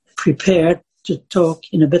be prepared to talk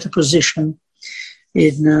in a better position,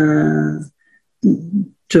 to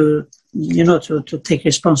take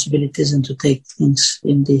responsibilities and to take things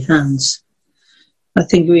in the hands. I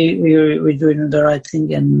think we're doing the right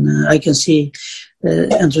thing, and I can see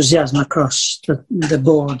enthusiasm across the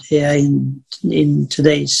board here in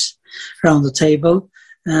today's round the table,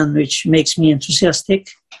 and which makes me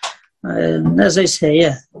enthusiastic. as I say,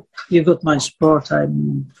 yeah, you got my support.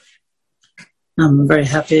 I'm very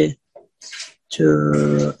happy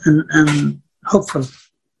to and hopeful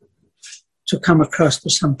to come across to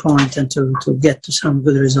some point and to get to some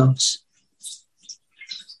good results.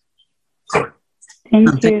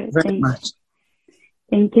 Thank you very much.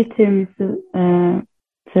 Thank you to Mr.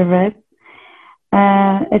 Servet.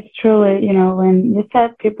 It's truly, when you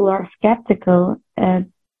said people are skeptical,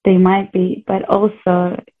 they might be, but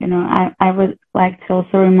also, I would like to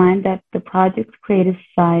also remind that the project Creative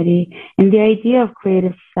Society and the idea of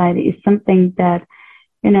Creative Society is something that,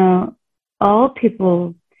 all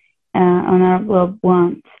people on our globe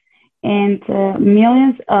want. And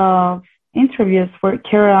millions of interviews were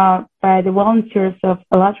carried out by the volunteers of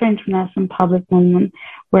ALLATRA International Public Movement,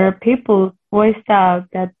 where people voiced out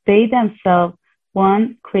that they themselves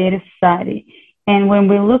want Creative Society. And when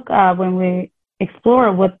we look up, when we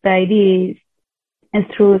explore what the idea is, it's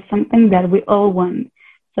truly something that we all want.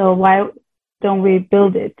 So why don't we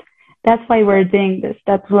build it? That's why we're doing this.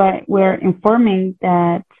 That's why we're informing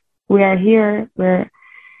that we are here.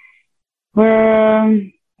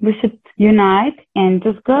 We should unite and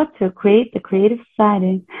just go to create the Creative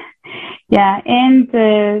Society. Yeah, and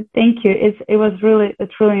thank you. It's really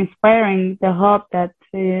inspiring, the hope that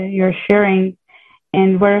you're sharing,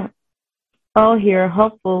 and we're all here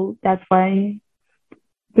hopeful. That's why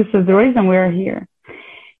this is the reason we're here.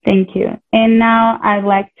 Thank you. And now I'd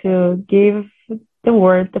like to give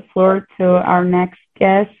the floor to our next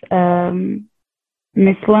guest,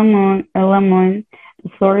 Ms. Lamon. The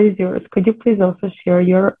floor is yours. Could you please also share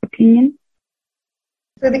your opinion?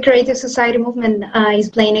 So the Creative Society movement is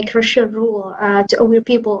playing a crucial role to aware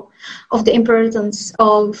people of the importance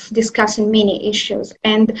of discussing many issues,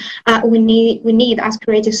 and we need as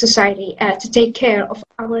Creative Society to take care of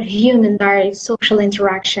our human direct social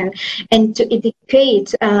interaction and to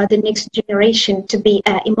educate the next generation to be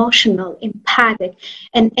emotional, empathic,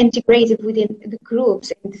 and integrated within the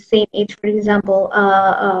groups in the same age. For example,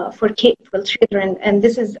 for children, and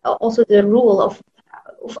this is also the role of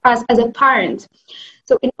us as a parent.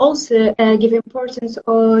 So it also give importance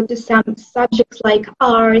to some subjects like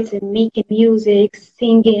art and making music,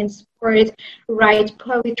 singing, sport, write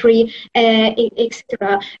poetry,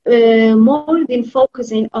 etc. More than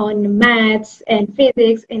focusing on maths and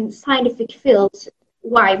physics and scientific fields.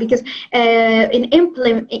 Why? Because in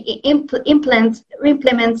the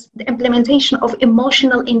implementation of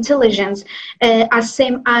emotional intelligence as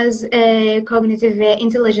same as cognitive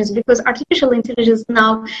intelligence, because artificial intelligence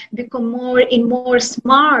now become more and more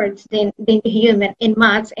smart than the human in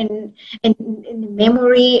maths and in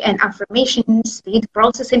memory and affirmation, speed,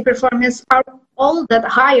 processing, performance are all that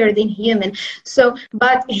higher than human. So,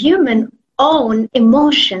 but human own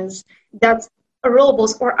emotions that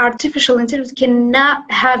robots or artificial intelligence cannot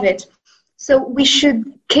have it. So we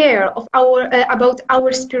should care of about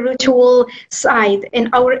our spiritual side and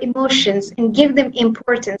our emotions and give them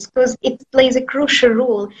importance, because it plays a crucial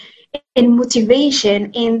role in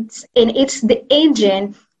motivation, and it's the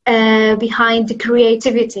engine behind the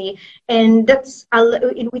creativity, and that's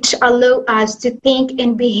in which allow us to think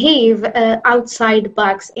and behave outside the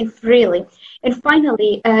box and freely. And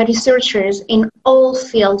finally, researchers in all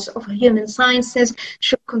fields of human sciences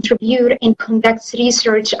should contribute and conduct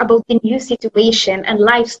research about the new situation and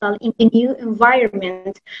lifestyle in the new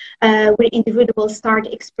environment where individuals start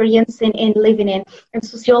experiencing and living in. And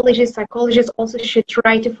sociologists, psychologists also should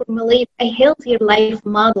try to formulate a healthier life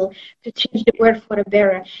model to change the world for the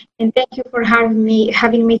better. And thank you for having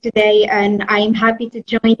me today. And I am happy to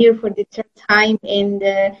join you for the third time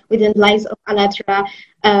within Lives of ALLATRA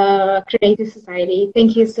Creative Society.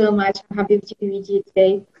 Thank you so much. I'm happy to be with you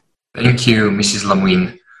today. Thank you, Mrs.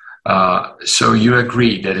 Lamouine. So you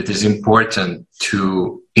agree that it is important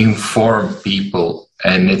to inform people,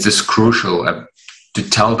 and it is crucial to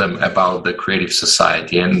tell them about the Creative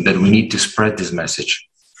Society, and that we need to spread this message.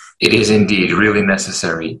 It is indeed really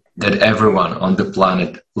necessary that everyone on the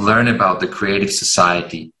planet learn about the Creative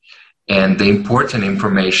Society and the important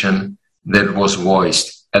information that was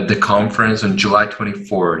voiced at the conference on July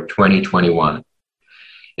 24, 2021.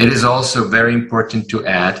 It is also very important to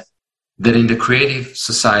add that in the Creative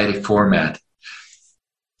Society format,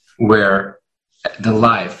 where the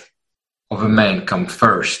life of a man comes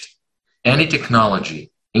first, any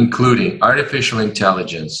technology, including artificial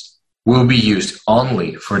intelligence, will be used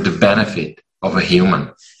only for the benefit of a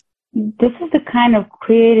human. This is the kind of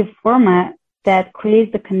creative format that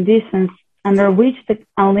creates the conditions under which the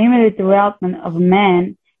unlimited development of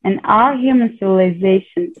man and our human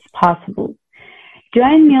civilization is possible.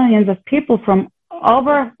 Join millions of people from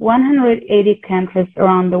over 180 countries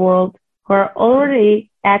around the world who are already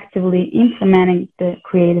actively implementing the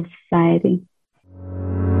creative society.